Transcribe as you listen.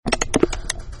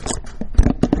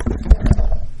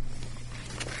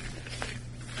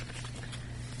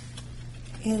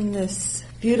In this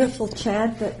beautiful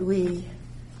chant that we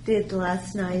did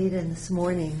last night and this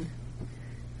morning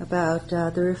about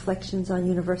the reflections on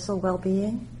universal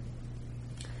well-being,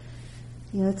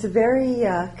 it's a very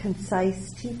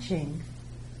concise teaching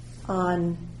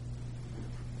on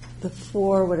the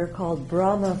four what are called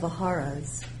Brahma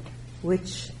Viharas,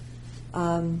 which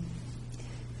are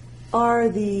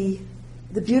the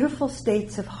beautiful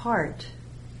states of heart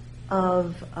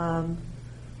of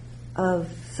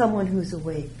someone who's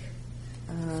awake.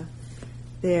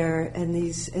 They're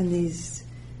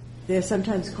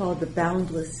sometimes called the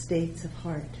boundless states of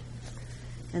heart,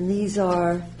 and these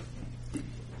are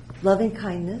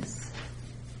lovingkindness.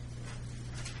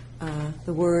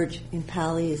 The word in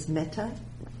Pali is metta,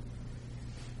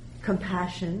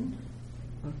 compassion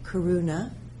or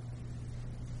karuna,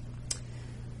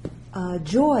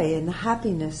 joy and the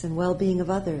happiness and well-being of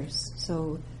others.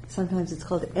 So sometimes it's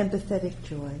called empathetic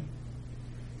joy.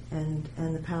 And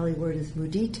the Pali word is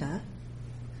mudita.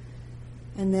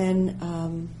 And then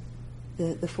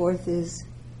the fourth is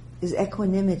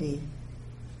equanimity.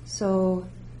 So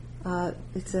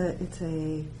it's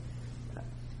an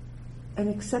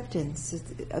acceptance.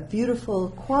 It's a beautiful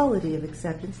quality of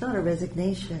acceptance, not a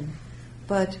resignation,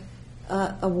 but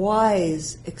a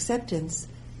wise acceptance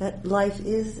that life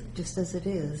is just as it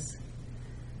is.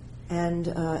 And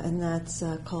that's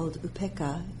called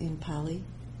upekkha in Pali.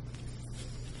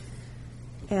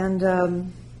 And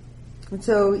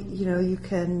so, we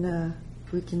can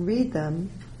read them.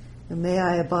 And may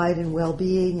I abide in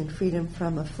well-being and freedom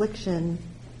from affliction,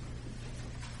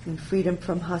 and freedom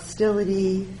from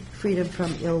hostility, freedom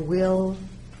from ill will,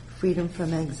 freedom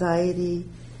from anxiety,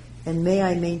 and may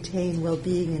I maintain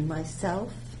well-being in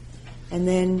myself. And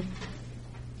then,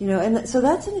 so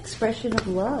that's an expression of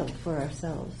love for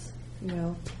ourselves.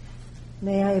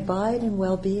 May I abide in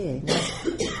well-being.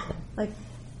 Like,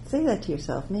 say that to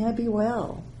yourself. May I be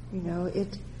well.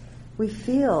 We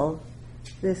feel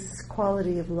this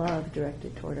quality of love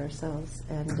directed toward ourselves,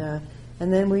 and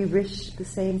then we wish the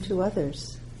same to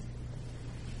others.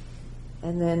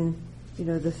 And then,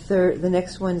 the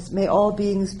next one is, may all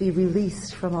beings be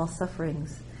released from all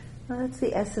sufferings. Well, that's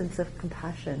the essence of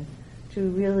compassion,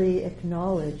 to really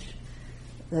acknowledge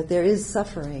that there is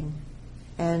suffering,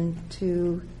 and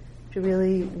to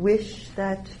really wish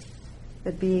that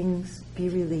beings be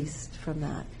released from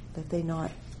that they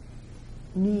not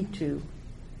need to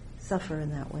suffer in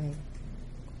that way.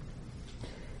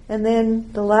 And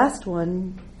then the last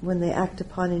one, when they act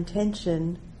upon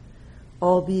intention,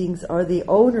 all beings are the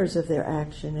owners of their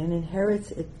action and inherits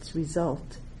its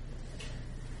result.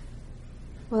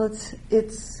 Well,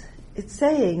 it's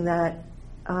saying that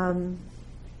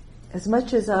as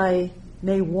much as I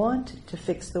may want to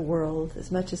fix the world,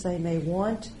 as much as I may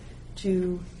want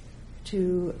to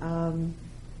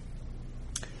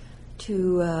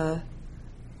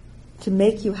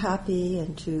make you happy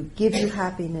and to give you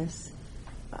happiness,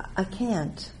 I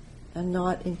can't. I'm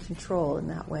not in control in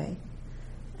that way,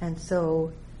 and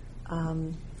so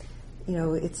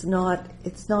it's not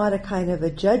a kind of a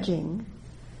judging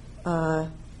of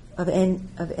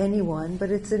anyone, but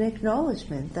it's an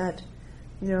acknowledgement that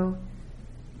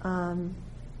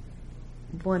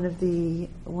one of the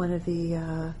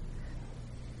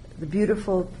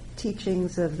beautiful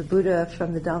teachings of the Buddha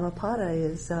from the Dhammapada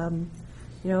is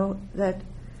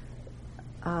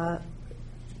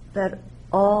that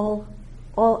all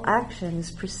action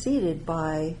is preceded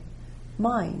by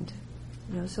mind.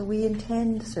 So we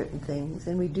intend certain things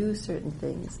and we do certain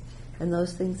things, and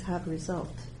those things have a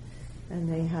result, and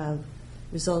they have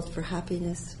result for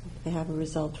happiness. They have a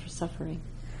result for suffering,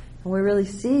 and we're really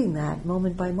seeing that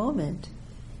moment by moment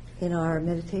in our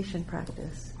meditation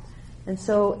practice. And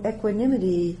so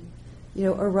equanimity,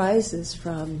 arises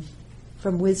from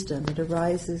wisdom. It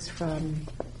arises from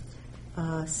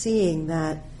seeing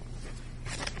that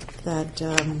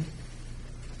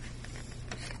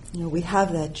we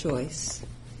have that choice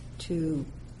to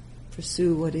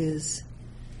pursue what is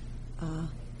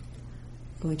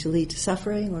going to lead to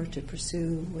suffering, or to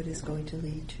pursue what is going to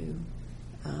lead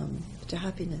to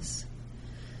happiness.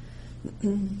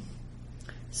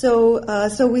 So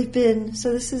it's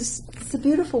a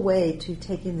beautiful way to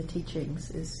take in the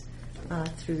teachings is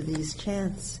through these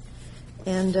chants,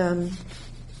 and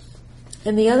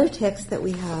the other text that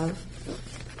we have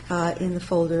in the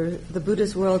folder, the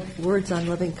Buddha's Words on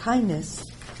Lovingkindness,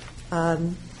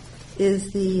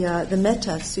 is the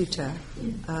Metta Sutta.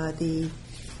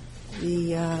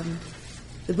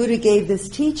 The Buddha gave this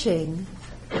teaching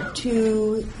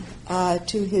to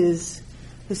his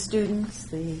students,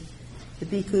 the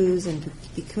bhikkhus and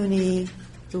bhikkhuni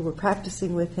who were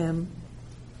practicing with him,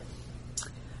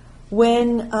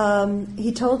 when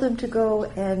he told them to go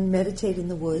and meditate in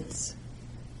the woods,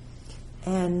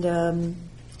 and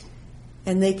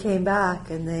they came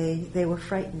back and they were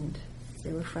frightened.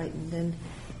 They were frightened,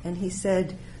 and he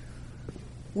said,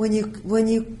 when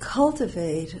you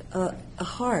cultivate a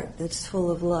heart that's full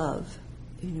of love,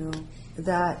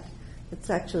 it's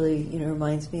actually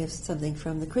reminds me of something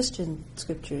from the Christian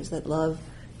scriptures, that love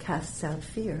casts out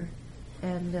fear.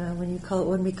 And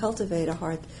when we cultivate a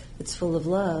heart that's full of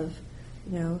love,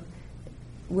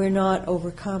 we're not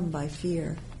overcome by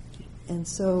fear. And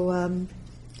so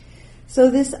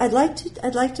this I'd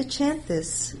like to chant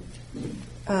this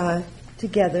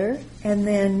together, and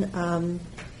then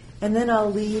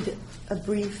I'll lead a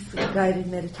brief guided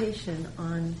meditation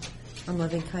on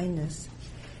loving kindness,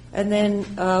 and then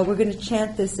we're going to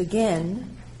chant this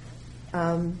again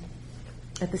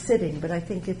at the sitting. But I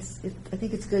think it's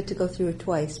good to go through it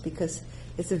twice, because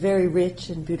it's a very rich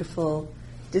and beautiful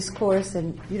discourse,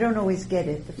 and you don't always get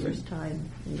it the first time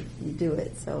you do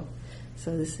it. So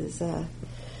this is,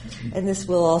 and this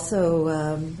will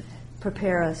also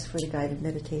prepare us for the guided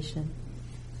meditation.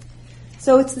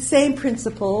 So it's the same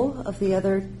principle as the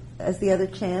other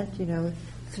chant,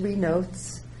 3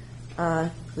 notes,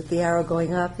 with the arrow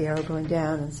going up, the arrow going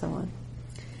down, and so on.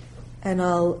 And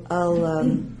I'll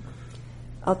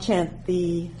chant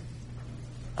the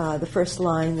first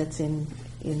line that's in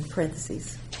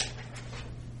parentheses.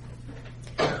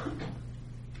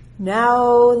 Now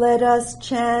let us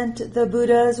chant the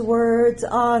Buddha's words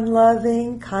on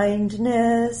loving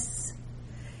kindness.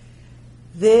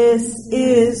 This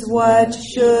is what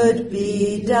should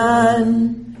be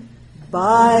done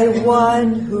by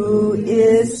one who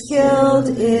is skilled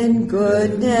in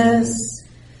goodness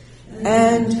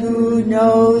and who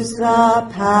knows the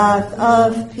path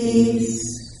of peace.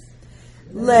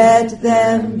 Let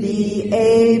them be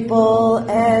able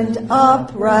and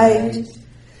upright,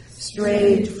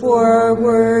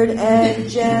 straightforward and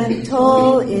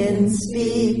gentle in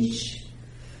speech,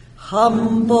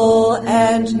 humble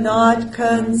and not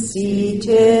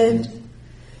conceited,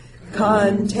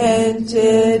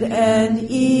 contented and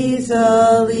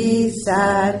easily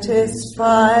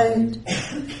satisfied,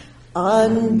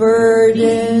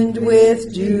 unburdened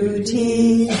with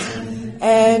duties,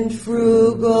 and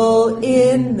frugal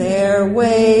in their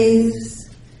ways,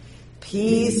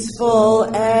 peaceful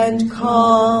and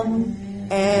calm,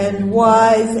 and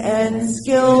wise and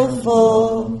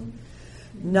skillful,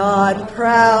 not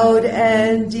proud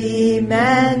and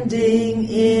demanding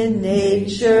in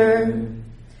nature.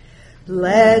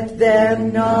 Let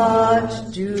them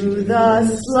not do the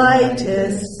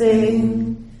slightest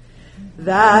thing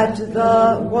that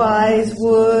the wise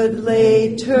would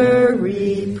later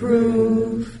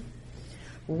reprove,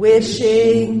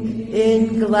 wishing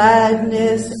in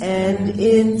gladness and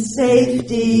in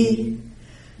safety.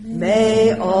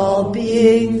 May all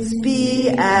beings be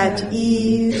at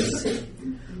ease.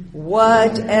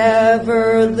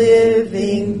 Whatever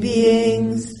living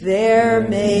beings there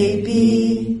may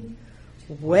be,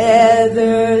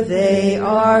 whether they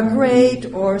are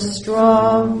great or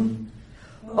strong,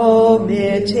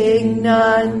 omitting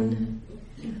none,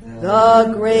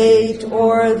 the great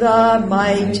or the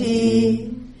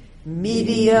mighty,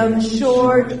 medium,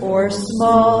 short, or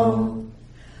small,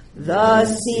 the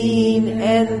seen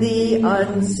and the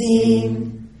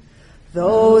unseen,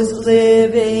 those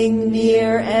living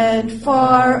near and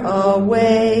far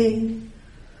away,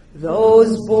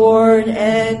 those born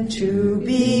and to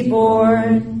be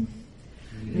born.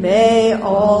 May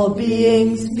all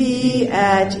beings be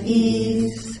at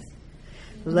ease.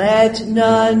 Let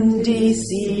none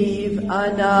deceive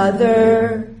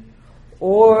another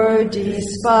or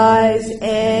despise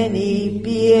any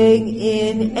being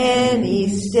in any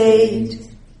state.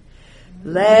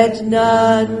 Let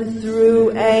none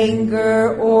through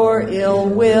anger or ill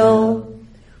will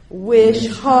wish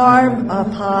harm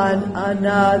upon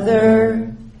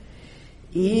another,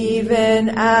 even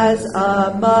as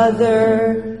a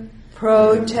mother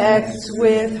protects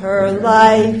with her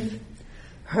life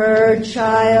her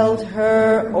child,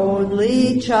 her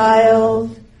only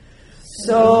child,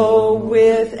 so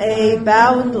with a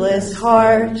boundless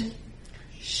heart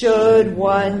should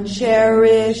one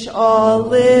cherish all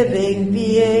living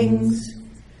beings,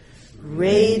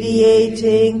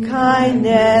 radiating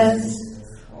kindness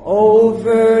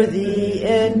over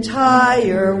the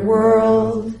entire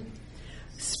world,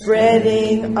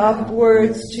 spreading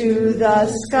upwards to the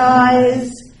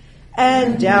skies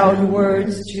and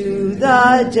downwards to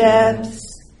the depths,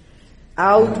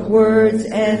 outwards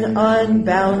and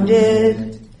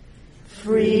unbounded,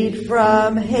 freed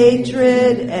from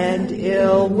hatred and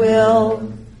ill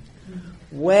will,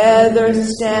 whether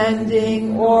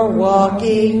standing or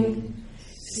walking,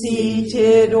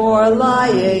 seated or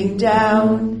lying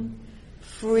down,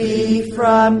 free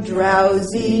from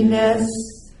drowsiness.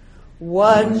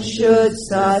 One should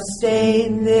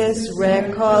sustain this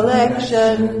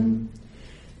recollection.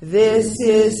 This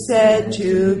is said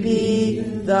to be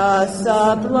the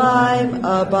sublime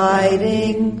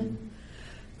abiding.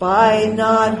 By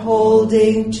not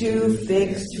holding to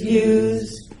fixed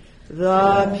views,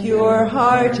 the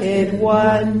pure-hearted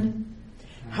one,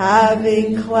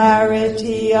 having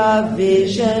clarity of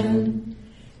vision,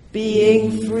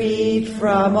 being freed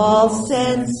from all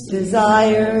sense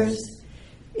desires,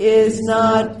 is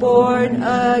not born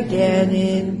again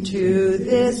into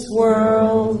this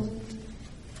world.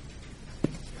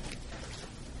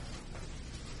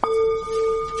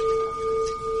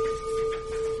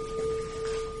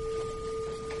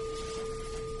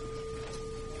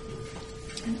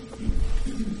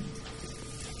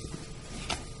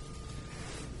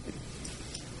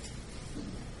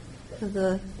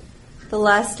 The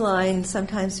last line,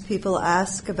 sometimes people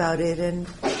ask about it,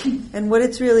 and what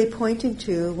it's really pointing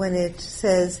to when it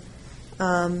says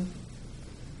the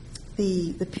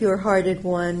pure-hearted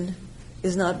one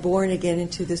is not born again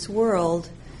into this world.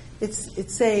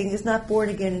 It's saying is not born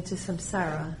again into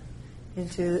samsara,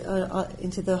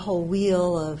 into the whole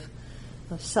wheel of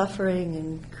suffering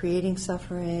and creating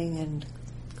suffering and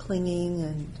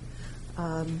clinging,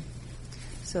 and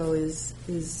so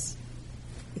is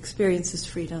experiences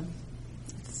freedom.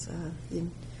 It's the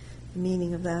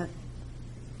meaning of that.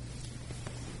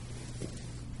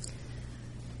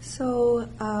 So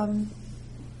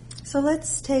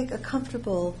let's take a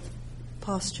comfortable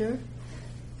posture.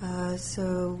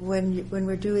 So when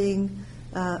we're doing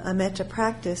a metta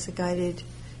practice, a guided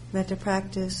metta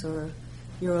practice, or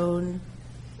your own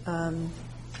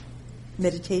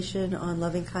meditation on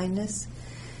loving kindness,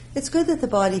 it's good that the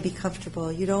body be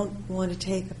comfortable. You don't want to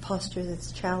take a posture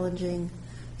that's challenging.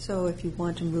 So if you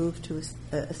want to move to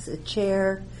a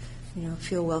chair,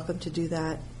 feel welcome to do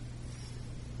that.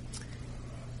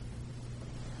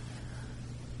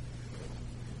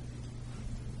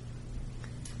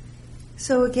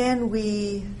 So again,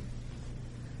 we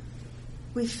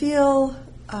feel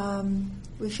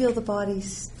the body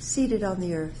seated on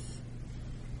the earth.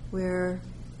 We're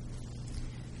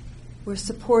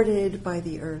supported by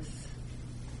the earth,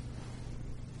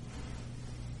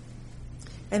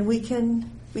 and we can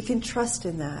trust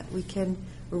in that. We can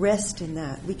rest in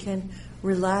that. We can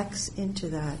relax into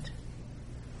that.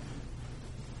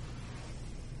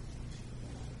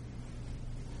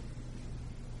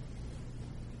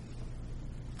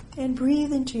 And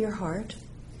breathe into your heart.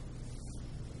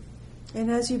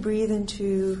 And as you breathe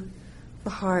into the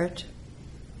heart,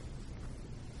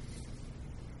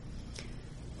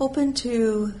 open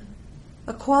to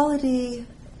a quality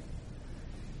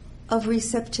of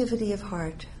receptivity of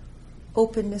heart,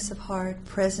 openness of heart,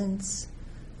 presence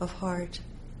of heart,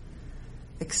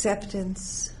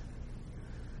 acceptance,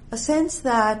 a sense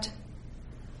that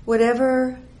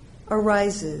whatever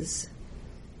arises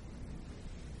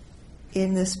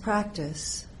in this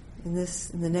practice, in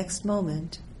the next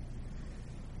moment,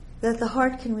 that the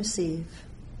heart can receive.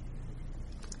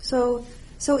 So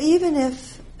even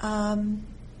if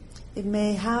it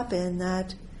may happen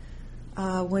that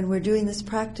when we're doing this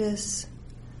practice,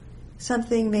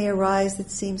 something may arise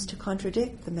that seems to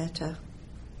contradict the metta.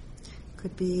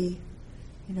 Could be,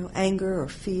 anger or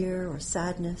fear or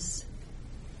sadness.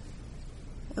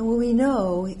 And when we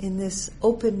know in this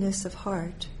openness of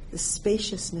heart, this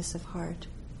spaciousness of heart,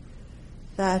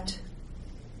 that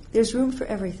there's room for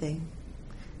everything.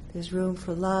 There's room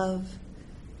for love,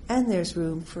 and there's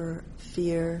room for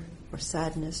fear or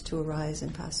sadness to arise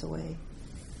and pass away.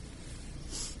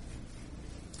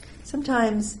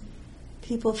 Sometimes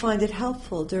people find it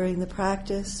helpful during the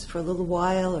practice, for a little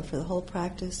while or for the whole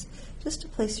practice, just to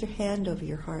place your hand over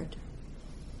your heart.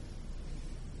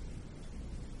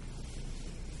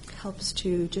 Helps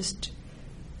to just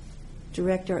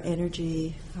direct our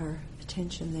energy, our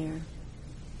attention there.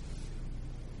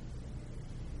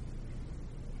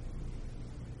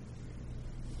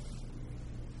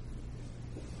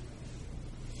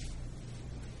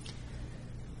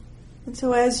 And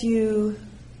so as you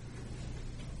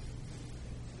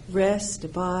rest,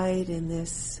 abide in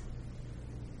this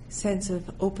sense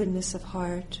of openness of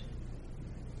heart,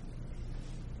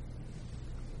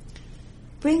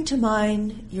 bring to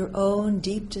mind your own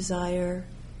deep desire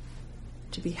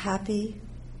to be happy,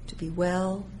 to be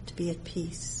well, to be at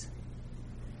peace.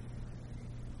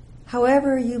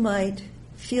 However you might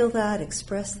feel that,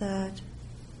 express that,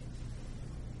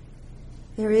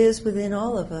 there is within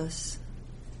all of us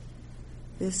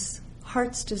this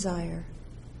heart's desire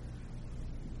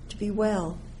to be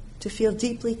well, to feel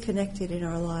deeply connected in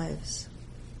our lives,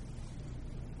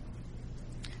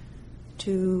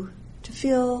 to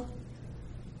feel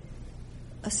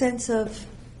a sense of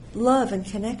love and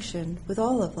connection with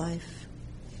all of life.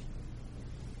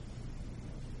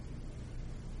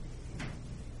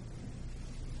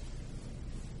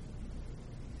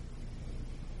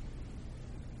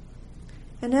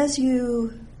 And as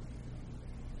you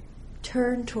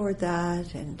turn toward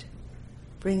that and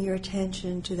bring your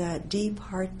attention to that deep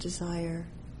heart desire,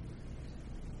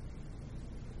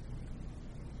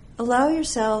 allow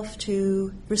yourself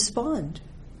to respond.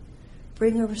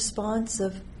 Bring a response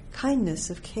of kindness,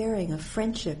 of caring, of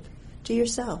friendship to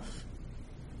yourself.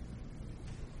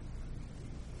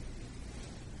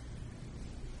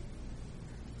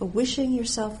 A wishing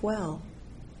yourself well.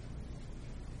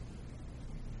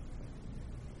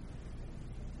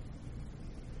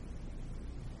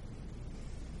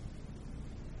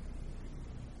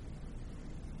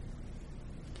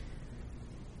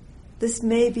 This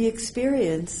may be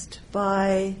experienced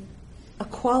by a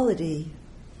quality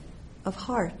of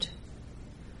heart,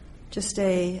 just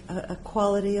a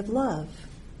quality of love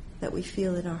that we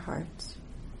feel in our hearts.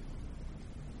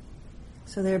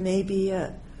 So there may be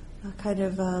a kind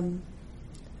of an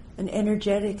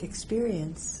energetic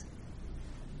experience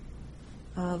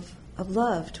of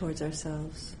love towards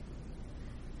ourselves.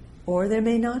 Or there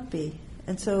may not be.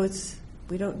 And so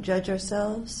we don't judge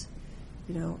ourselves.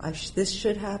 This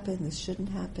should happen, this shouldn't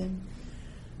happen.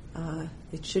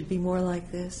 It should be more like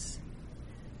this.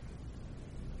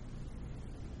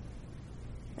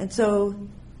 And so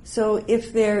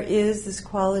if there is this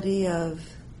quality of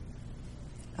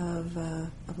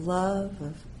love,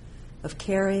 of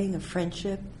caring, of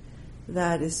friendship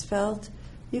that is felt,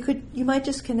 you might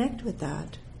just connect with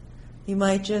that. You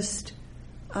might just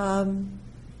point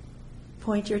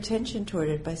your attention toward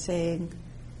it by saying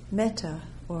metta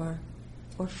or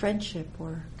friendship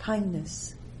or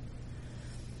kindness.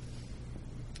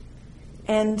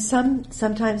 And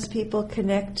sometimes people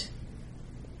connect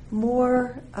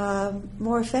more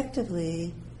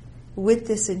effectively with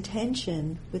this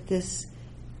intention, with this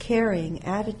caring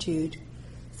attitude,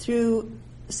 through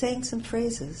saying some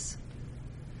phrases.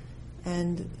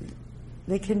 And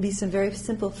they can be some very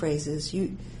simple phrases.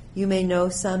 You may know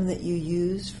some that you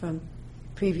use from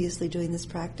previously doing this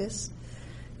practice,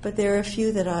 but there are a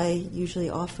few that I usually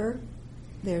offer.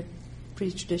 They're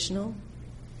pretty traditional.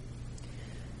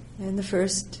 And the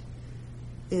first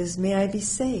is, may I be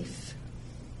safe.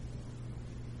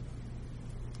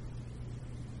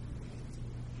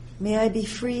 May I be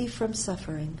free from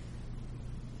suffering.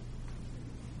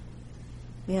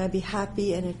 May I be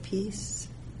happy and at peace.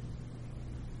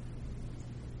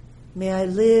 May I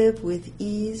live with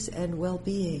ease and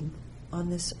well-being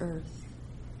on this earth.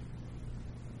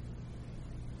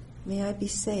 May I be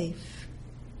safe.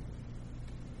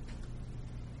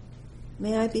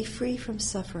 May I be free from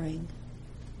suffering.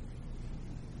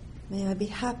 May I be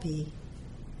happy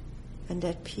and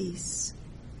at peace.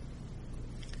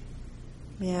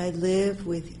 May I live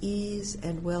with ease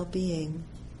and well-being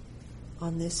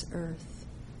on this earth.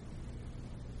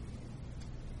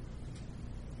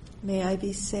 May I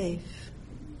be safe.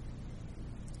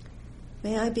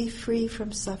 May I be free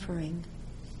from suffering.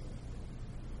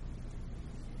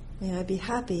 May I be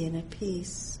happy and at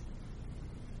peace.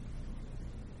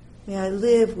 May I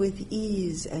live with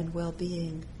ease and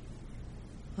well-being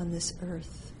on this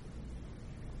earth.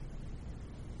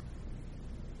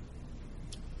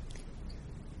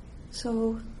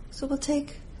 So we'll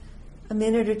take a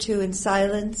minute or two in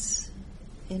silence,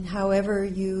 in however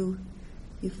you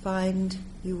find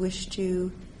you wish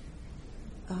to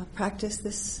practice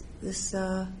this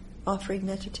offering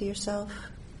metta to yourself,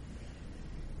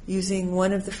 using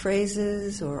one of the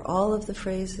phrases or all of the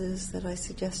phrases that I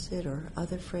suggested, or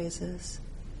other phrases,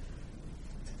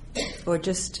 or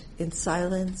just in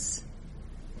silence,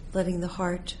 letting the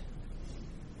heart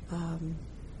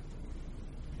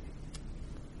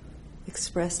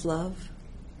express love.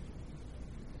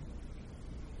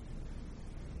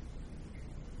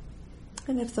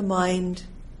 And if the mind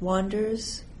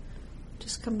wanders,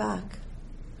 just come back,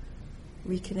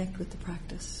 reconnect with the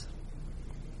practice.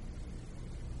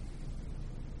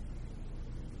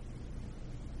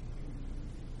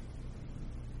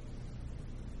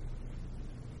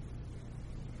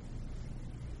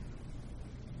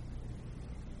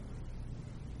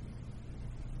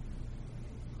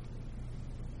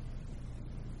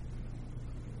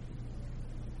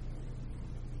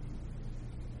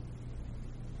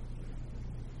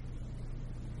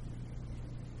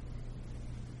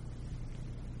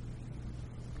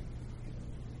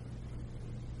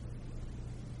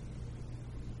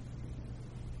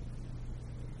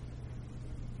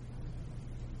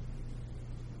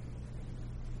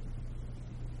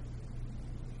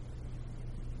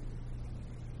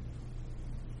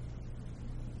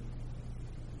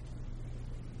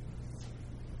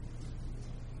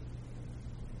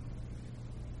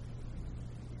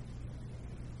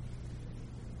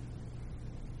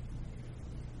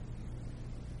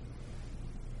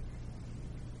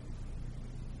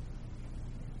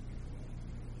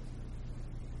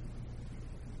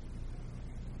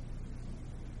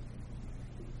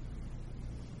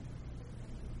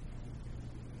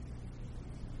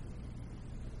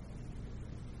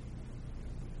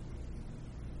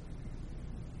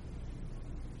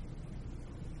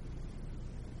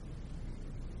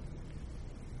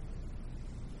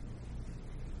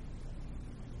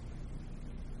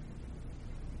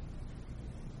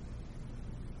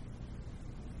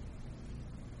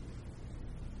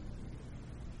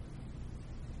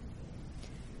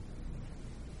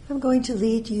 I'm going to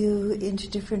lead you into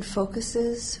different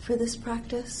focuses for this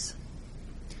practice.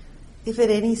 If at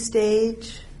any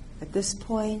stage, at this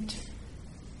point,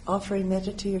 offering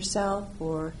metta to yourself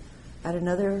or at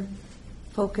another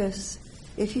focus,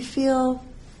 if you feel,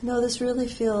 no, this really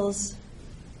feels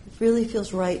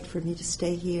right for me to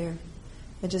stay here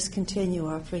and just continue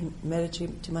offering metta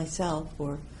to myself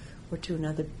or to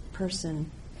another person,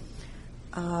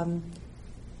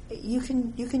 you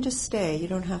can just stay. You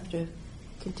don't have to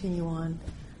continue on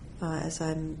as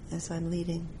I'm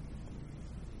leading.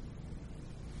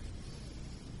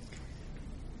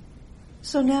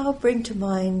 So now bring to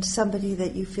mind somebody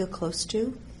that you feel close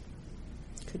to.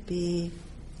 Could be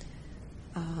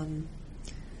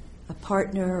a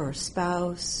partner or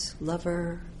spouse,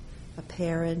 lover, a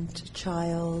parent, a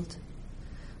child,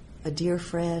 a dear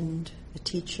friend, a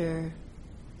teacher,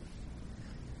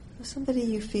 somebody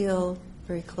you feel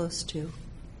very close to.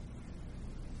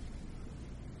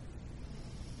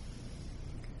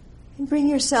 And bring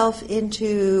yourself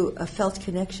into a felt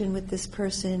connection with this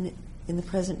person in the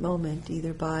present moment,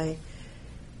 either by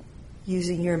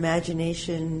using your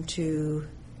imagination to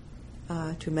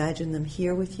imagine them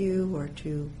here with you or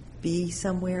to be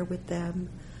somewhere with them,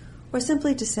 or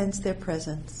simply to sense their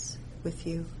presence with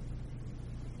you.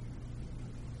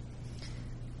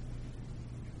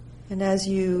 And as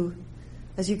you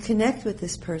connect with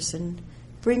this person,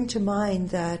 bring to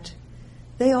mind that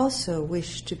they also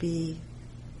wish to be,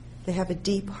 they have a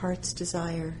deep heart's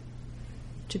desire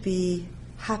to be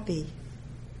happy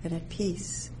and at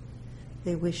peace.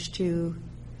 They wish to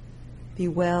be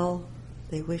well.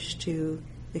 They wish to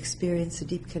experience a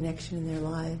deep connection in their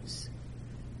lives.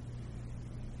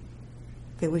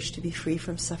 They wish to be free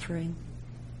from suffering.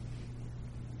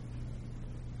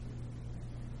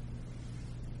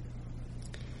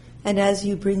 And as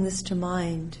you bring this to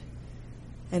mind,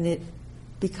 and it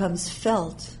becomes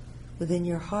felt within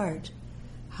your heart,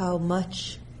 how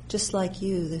much, just like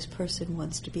you, this person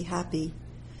wants to be happy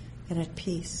and at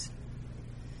peace.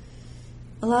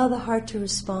 Allow the heart to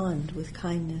respond with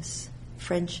kindness,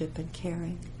 friendship, and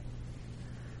caring,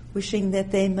 wishing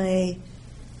that they may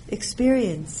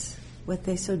experience what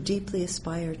they so deeply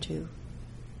aspire to.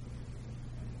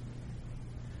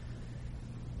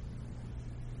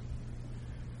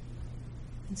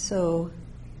 And so,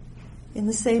 in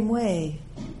the same way,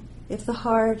 if the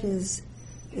heart is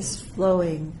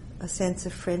flowing a sense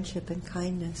of friendship and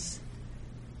kindness,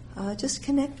 just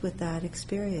connect with that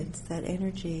experience, that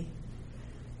energy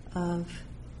of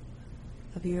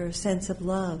your sense of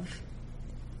love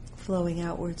flowing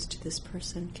outwards to this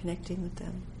person, connecting with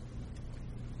them.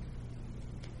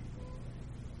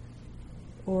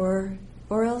 Or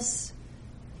else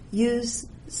use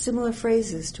similar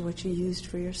phrases to what you used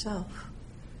for yourself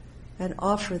and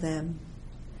offer them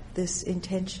this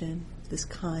intention, this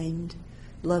kind,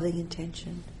 loving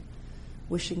intention,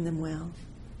 wishing them well.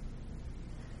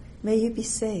 May you be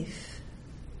safe.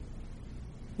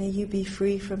 May you be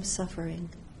free from suffering.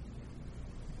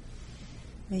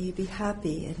 May you be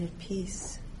happy and at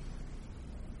peace.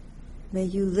 May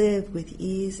you live with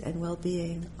ease and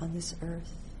well-being on this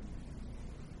earth.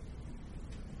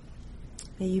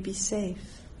 May you be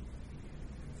safe.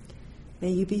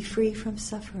 May you be free from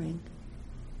suffering.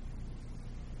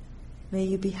 May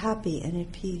you be happy and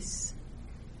at peace.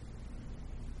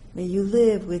 May you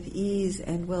live with ease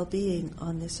and well-being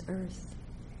on this earth.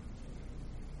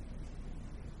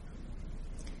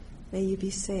 May you be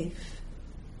safe.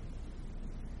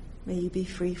 May you be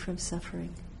free from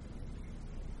suffering.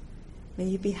 May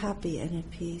you be happy and at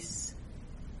peace.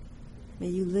 May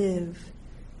you live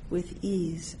with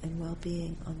ease and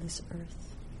well-being on this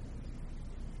earth.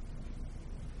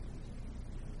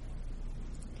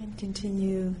 And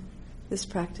continue this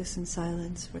practice in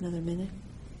silence for another minute.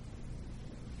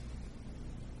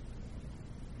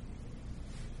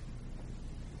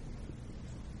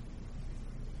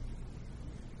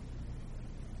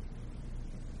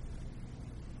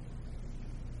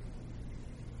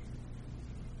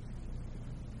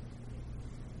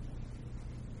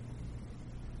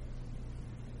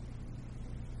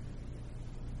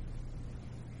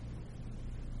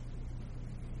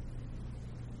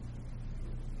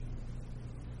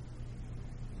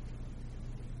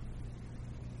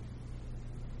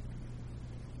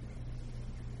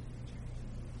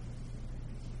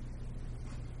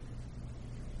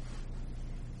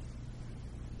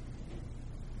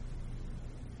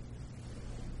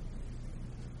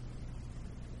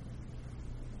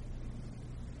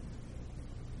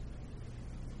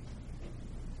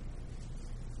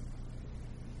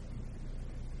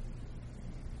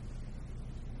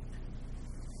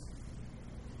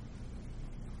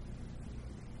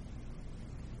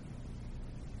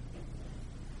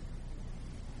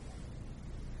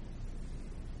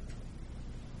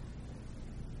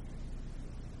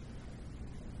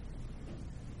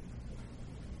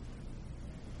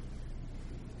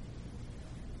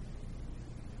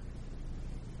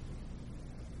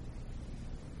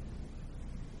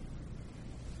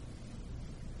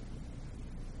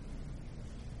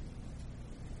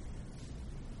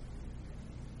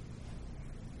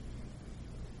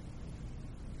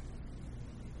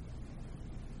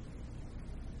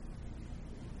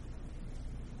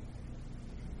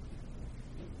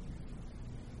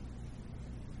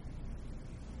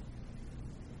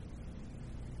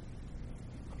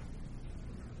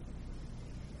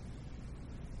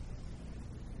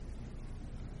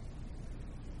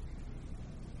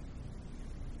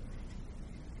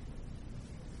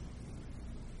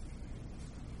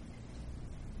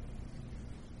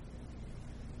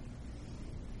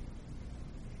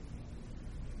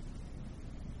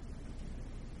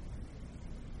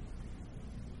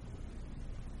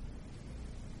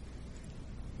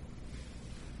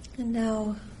 And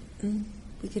now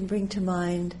we can bring to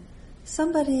mind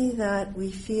somebody that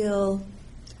we feel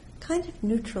kind of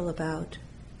neutral about.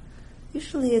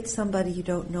 Usually it's somebody you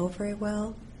don't know very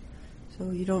well,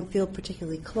 so you don't feel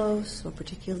particularly close or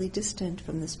particularly distant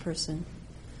from this person.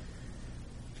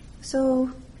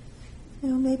 So,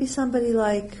 maybe somebody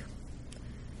like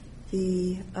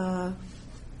the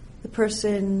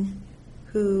person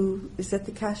who is at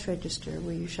the cash register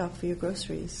where you shop for your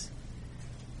groceries,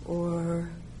 or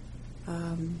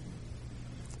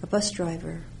a bus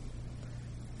driver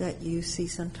that you see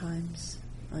sometimes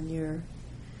on your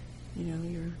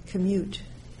commute,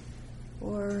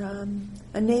 or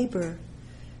a neighbor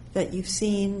that you've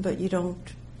seen but you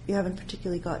haven't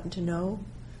particularly gotten to know.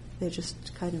 They're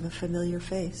just kind of a familiar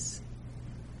face.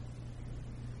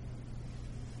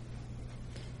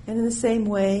 And in the same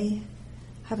way,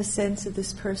 have a sense of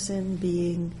this person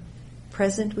being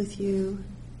present with you,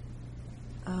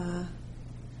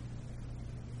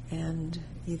 and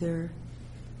either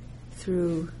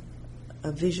through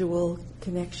a visual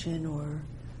connection or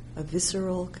a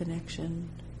visceral connection.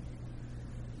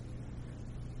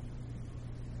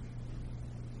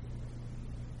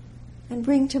 And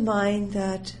bring to mind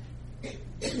that,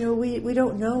 we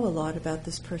don't know a lot about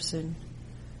this person.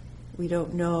 We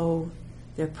don't know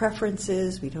their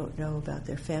preferences, we don't know about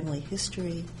their family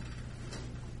history.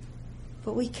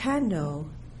 But we can know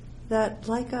that,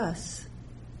 like us,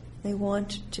 they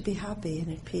want to be happy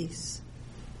and at peace.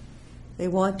 They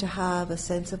want to have a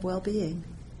sense of well-being.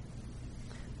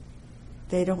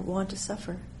 They don't want to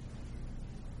suffer.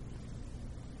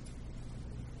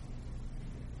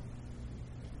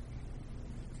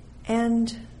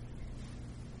 And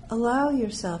allow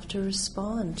yourself to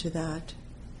respond to that.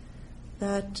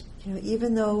 That,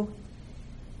 even though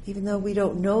we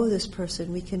don't know this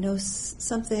person, we can know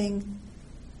something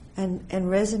and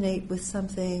resonate with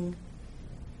something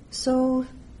so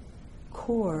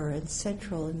core and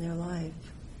central in their life.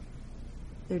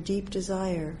 Their deep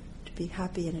desire to be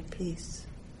happy and at peace.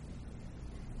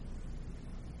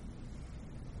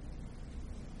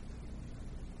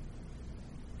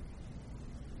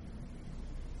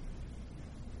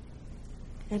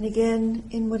 And again,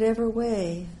 in whatever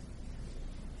way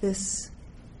this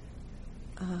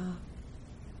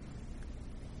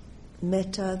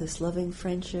metta, this loving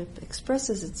friendship,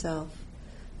 expresses itself,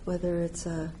 whether it's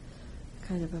a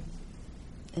kind of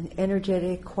an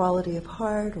energetic quality of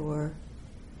heart, or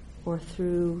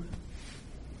through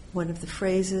one of the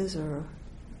phrases, or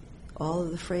all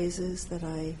of the phrases that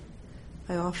I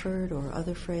offered, or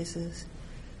other phrases.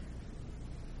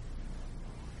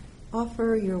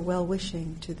 Offer your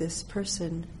well-wishing to this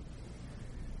person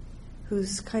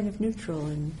who's kind of neutral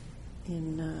in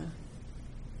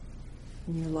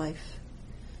your life.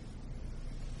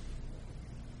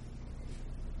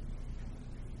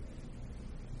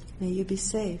 May you be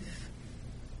safe.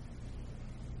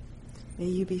 May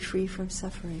you be free from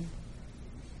suffering.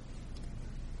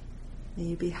 May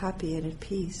you be happy and at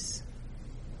peace.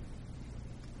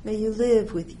 May you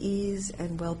live with ease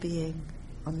and well-being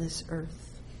on this earth.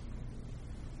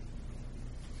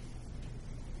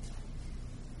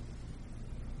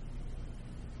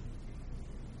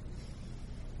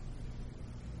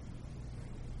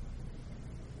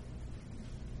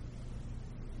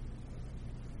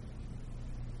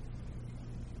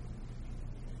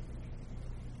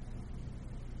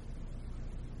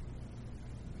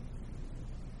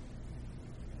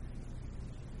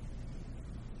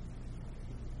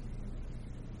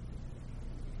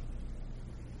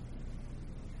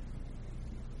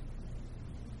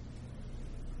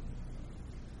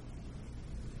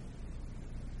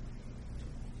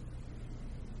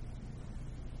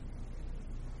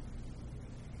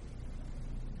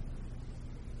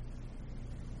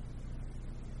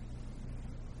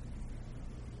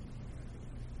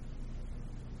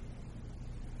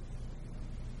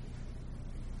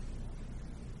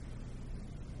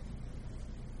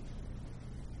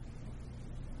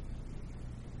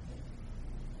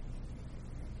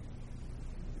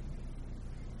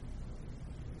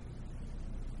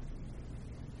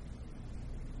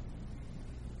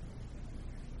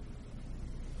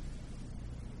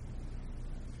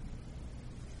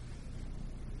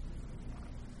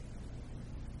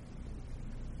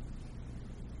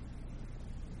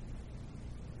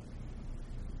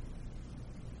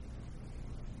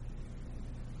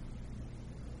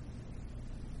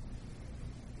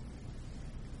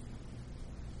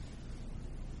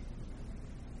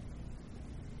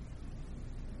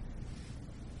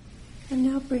 And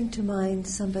now bring to mind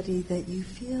somebody that you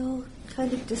feel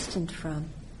kind of distant from.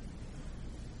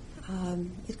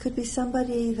 It could be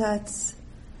somebody that's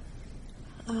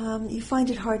you find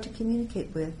it hard to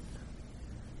communicate with,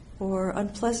 or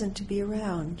unpleasant to be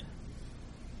around,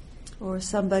 or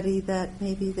somebody that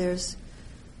maybe there's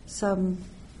some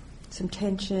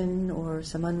tension or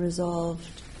some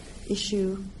unresolved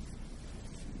issue.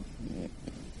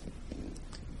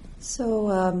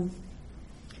 So,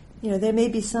 there may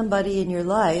be somebody in your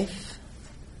life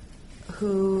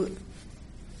who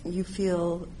you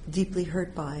feel deeply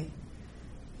hurt by.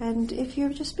 And if you're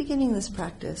just beginning this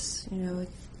practice,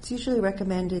 it's usually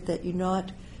recommended that you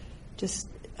not just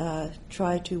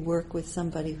try to work with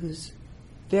somebody who's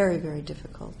very, very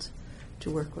difficult to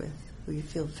work with, who you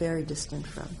feel very distant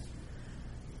from,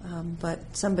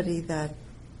 but somebody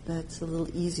that's a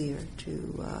little easier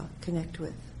to connect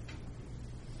with.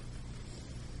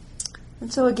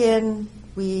 And so again,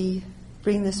 we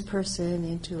bring this person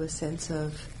into a sense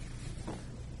of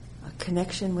a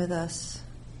connection with us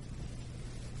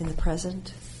in the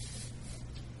present.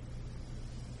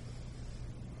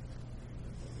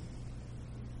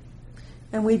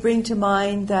 And we bring to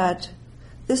mind that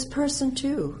this person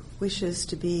too wishes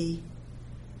to be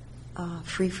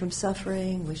free from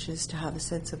suffering, wishes to have a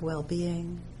sense of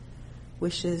well-being,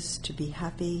 wishes to be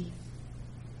happy,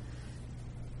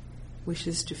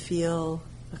 wishes to feel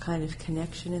a kind of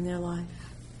connection in their life.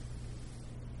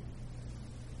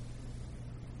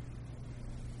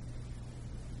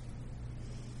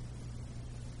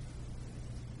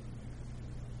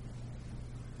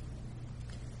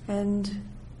 And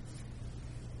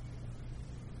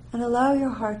allow your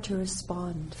heart to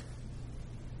respond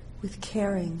with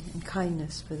caring and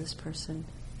kindness for this person,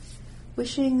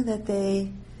 wishing that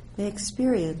they may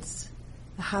experience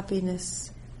the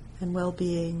happiness and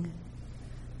well-being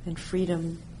and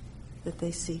freedom that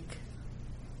they seek.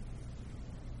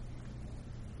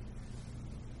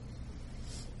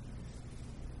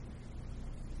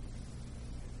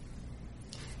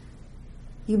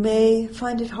 You may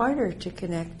find it harder to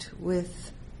connect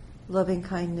with loving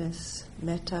kindness,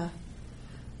 metta,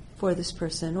 for this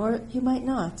person, or you might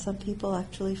not. Some people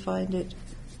actually find it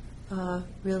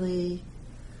really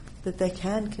that they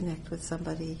can connect with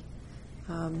somebody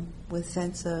with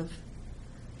sense of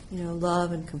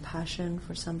love and compassion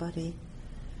for somebody,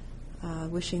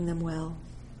 wishing them well.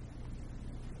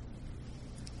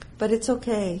 But it's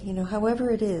okay,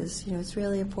 however it is, it's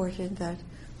really important that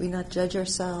we not judge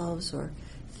ourselves or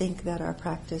think that our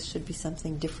practice should be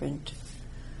something different,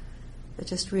 but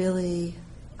just really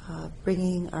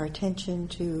bringing our attention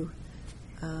to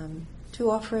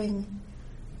offering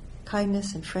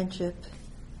kindness and friendship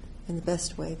in the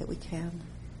best way that we can.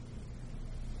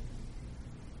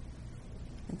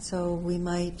 And so we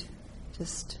might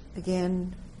just,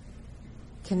 again,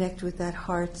 connect with that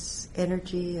heart's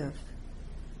energy of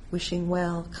wishing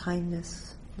well,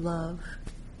 kindness, love.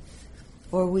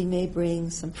 Or we may bring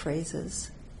some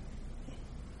phrases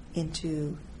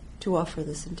to offer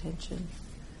this intention.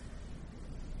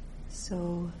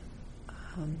 So,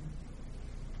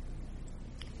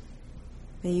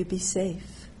 may you be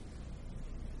safe.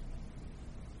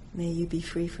 May you be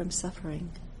free from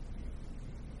suffering.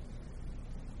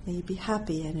 May you be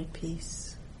happy and at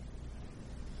peace.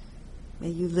 May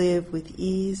you live with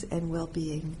ease and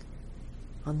well-being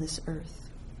on this earth.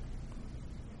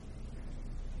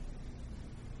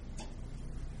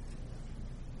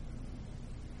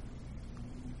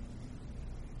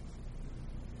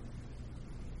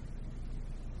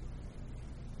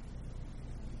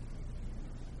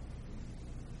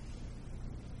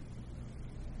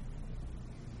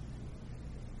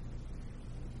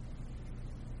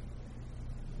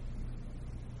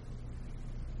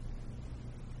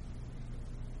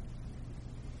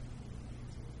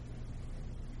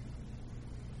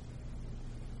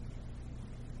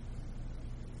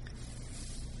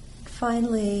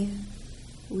 Finally,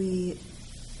 we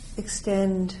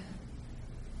extend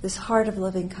this heart of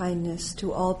loving kindness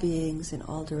to all beings in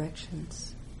all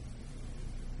directions.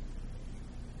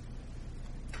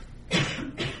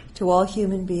 To all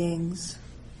human beings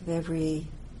of every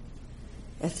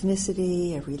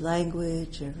ethnicity, every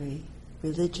language, every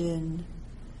religion,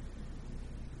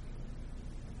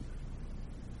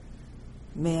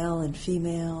 male and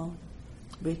female,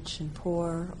 rich and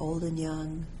poor, old and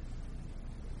young,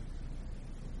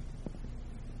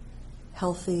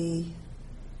 healthy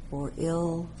or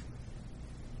ill,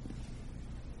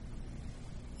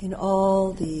 in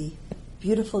all the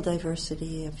beautiful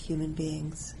diversity of human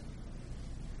beings.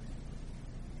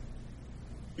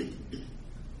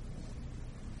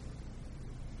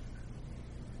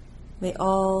 May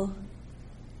all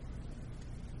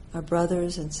our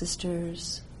brothers and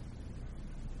sisters,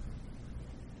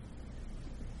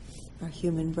 our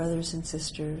human brothers and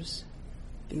sisters,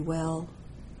 be well,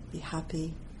 be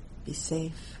happy, be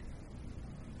safe.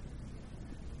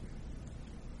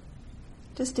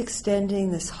 Just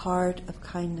extending this heart of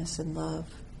kindness and love,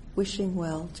 wishing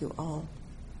well to all.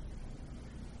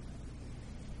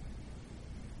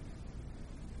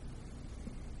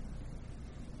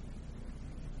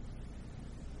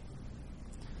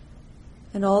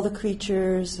 And all the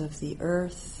creatures of the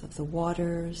earth, of the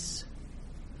waters,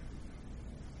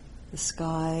 the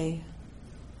sky,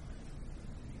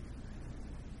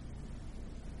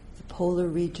 the polar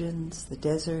regions, the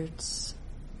deserts,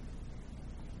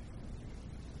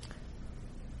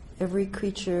 every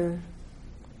creature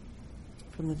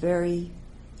from the very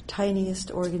tiniest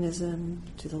organism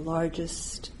to the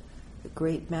largest, the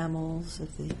great mammals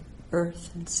of the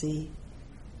earth and sea.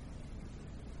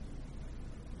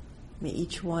 May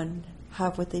each one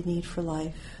have what they need for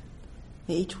life.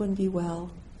 May each one be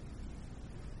well.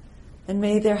 And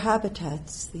may their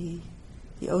habitats, the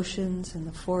oceans and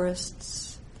the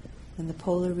forests and the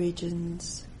polar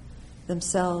regions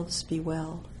themselves be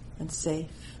well and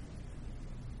safe.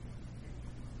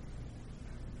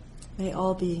 May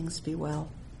all beings be well.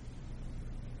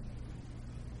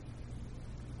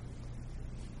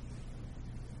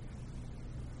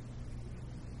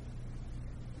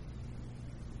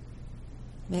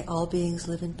 May all beings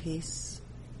live in peace.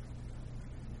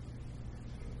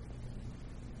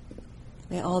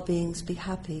 May all beings be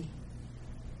happy.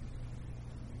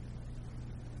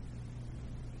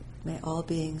 May all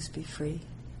beings be free.